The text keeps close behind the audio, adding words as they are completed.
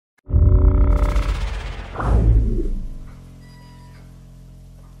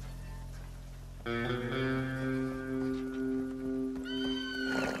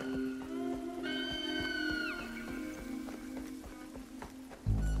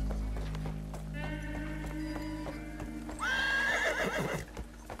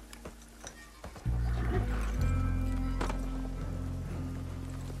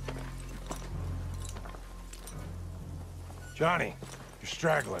Johnny, you're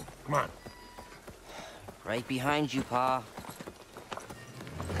straggling. Come on. Right behind you, Pa.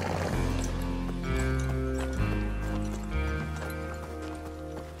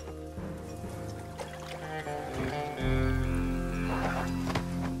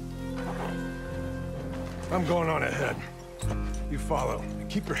 I'm going on ahead. You follow, and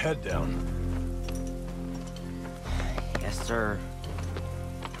keep your head down. Yes, sir.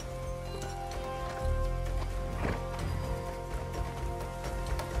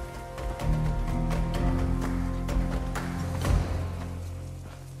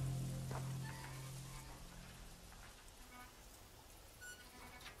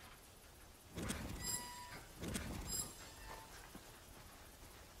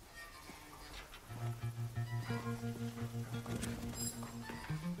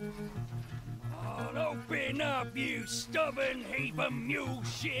 Open up, you stubborn heap of mule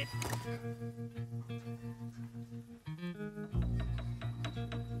shit!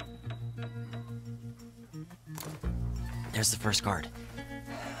 There's the first guard.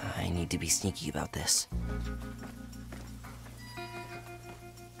 I need to be sneaky about this.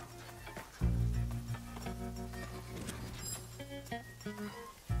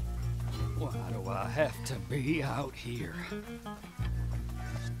 Why do I have to be out here?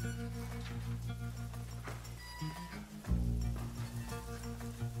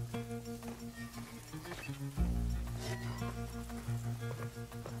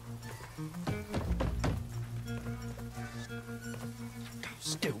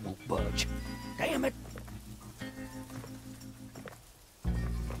 Still won't budge. Damn it!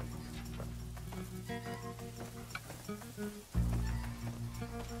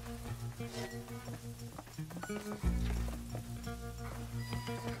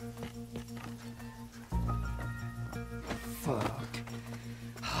 Fuck.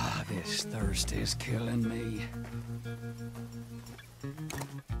 This thirst is killing me.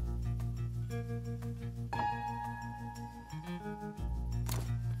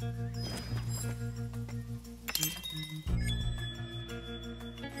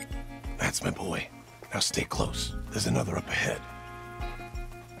 That's my boy. Now stay close. There's another up ahead.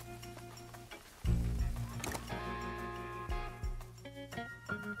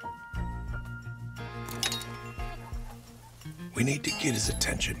 We need to get his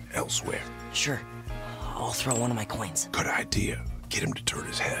attention elsewhere. Sure. I'll throw one of my coins. Good idea. Get him to turn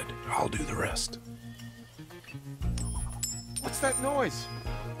his head. I'll do the rest. What's that noise?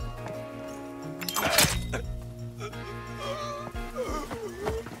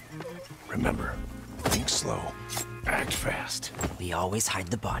 Remember, think slow, act fast. We always hide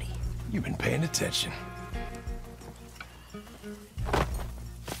the body. You've been paying attention.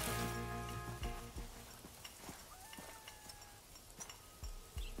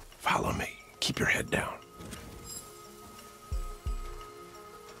 Follow me. Keep your head down.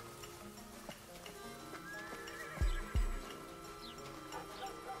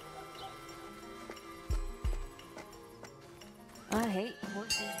 I hate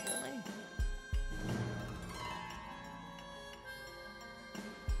horses, Billy.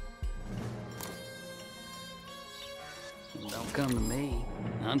 Don't come to me.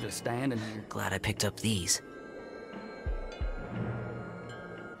 I'm just standing here. Glad I picked up these.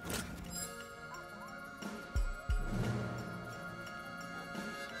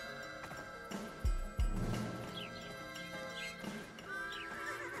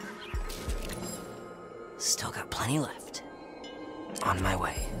 Still got plenty left. On my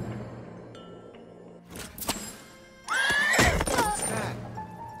way. What's that?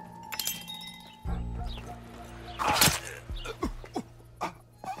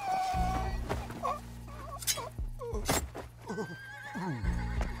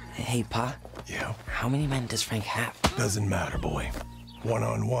 Hey, Pa. Yeah? How many men does Frank have? Doesn't matter, boy.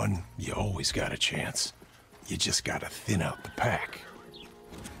 One-on-one, you always got a chance. You just gotta thin out the pack.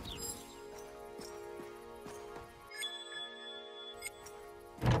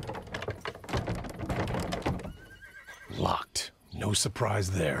 Locked. No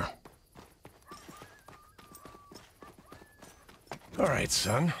surprise there. All right,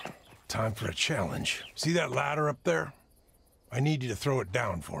 son. Time for a challenge. See that ladder up there? I need you to throw it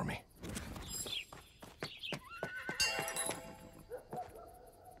down for me.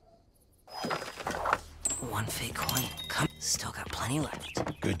 One fake coin. Come. Still got plenty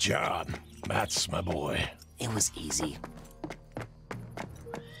left. Good job. That's my boy. It was easy.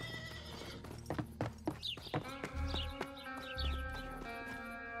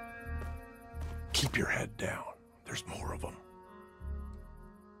 Keep your head down. There's more of them.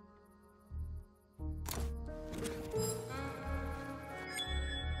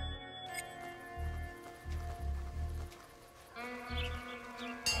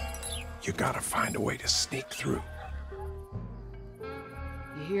 You gotta find a way to sneak through.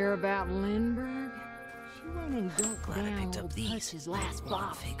 You hear about Lindbergh? She went and dunked Glad I down picked up old these. Hutch's last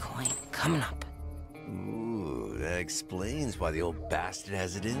bottle. Fake coin. Coming up. Ooh, that explains why the old bastard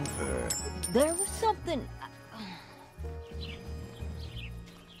has it in for her. There was something...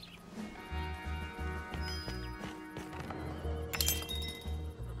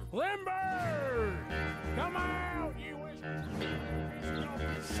 Lindbergh! Come out, you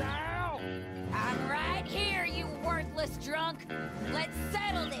Sal! I'm right here, you worthless drunk. Let's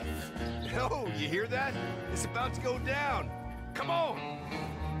settle this. Yo, you hear that? It's about to go down. Come on!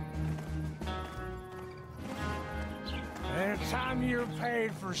 And it's time you're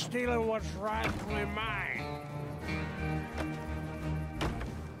paid for stealing what's rightfully mine.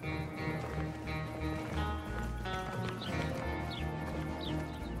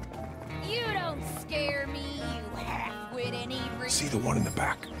 You don't scare me, you half-wit and inebriate. See the one in the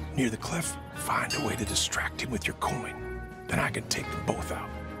back, near the cliff? Find a way to distract him with your coin. Then I can take them both out.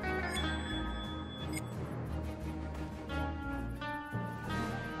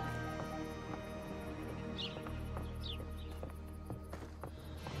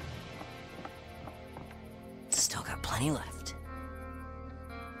 Still got plenty left.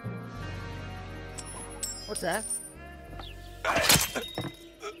 What's that?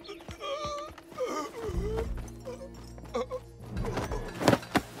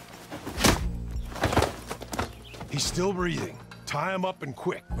 He's still breathing. Tie him up and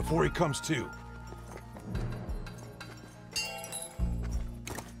quick, before he comes to.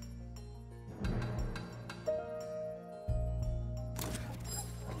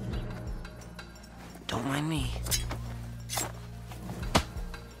 Don't mind me.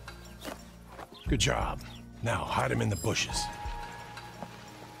 Good job. Now, hide him in the bushes.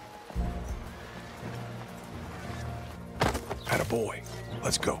 Attaboy.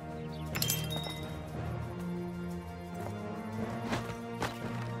 Let's go.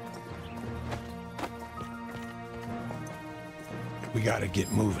 We gotta get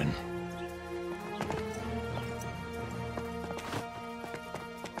moving.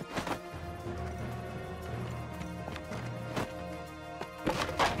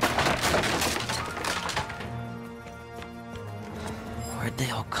 Where'd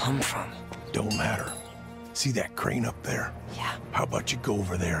they all come from? Don't matter. See that crane up there? Yeah, How about you go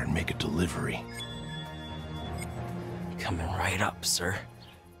over there and make a delivery? coming right up, sir.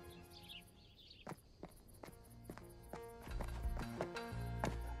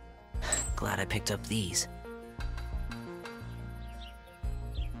 Glad I picked up these.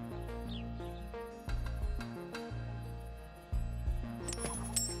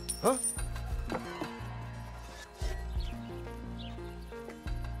 Huh?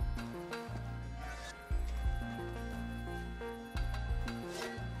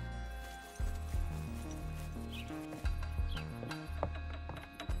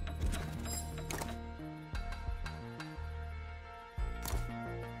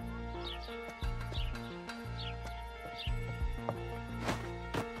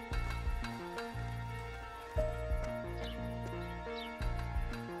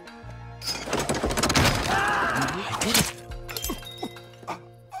 I did it.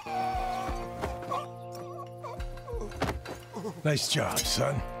 Nice job,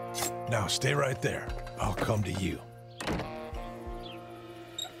 son. Now stay right there. I'll come to you.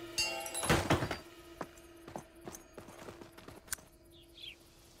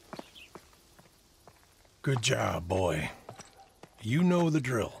 Good job, boy. You know the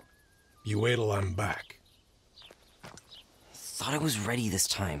drill. You wait till I'm back. Thought I was ready this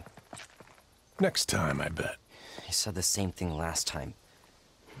time. Next time, I bet. I said the same thing last time.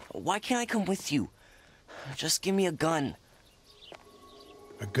 Why can't I come with you? Just give me a gun.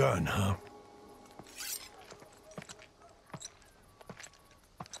 A gun, huh?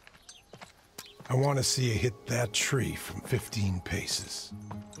 I want to see you hit that tree from 15 paces.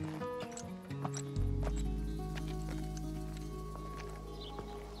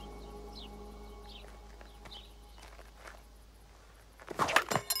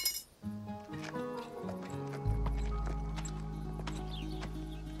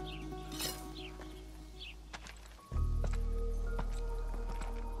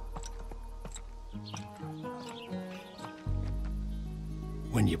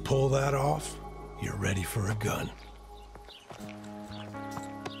 When you pull that off, you're ready for a gun.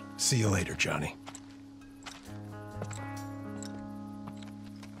 See you later, Johnny.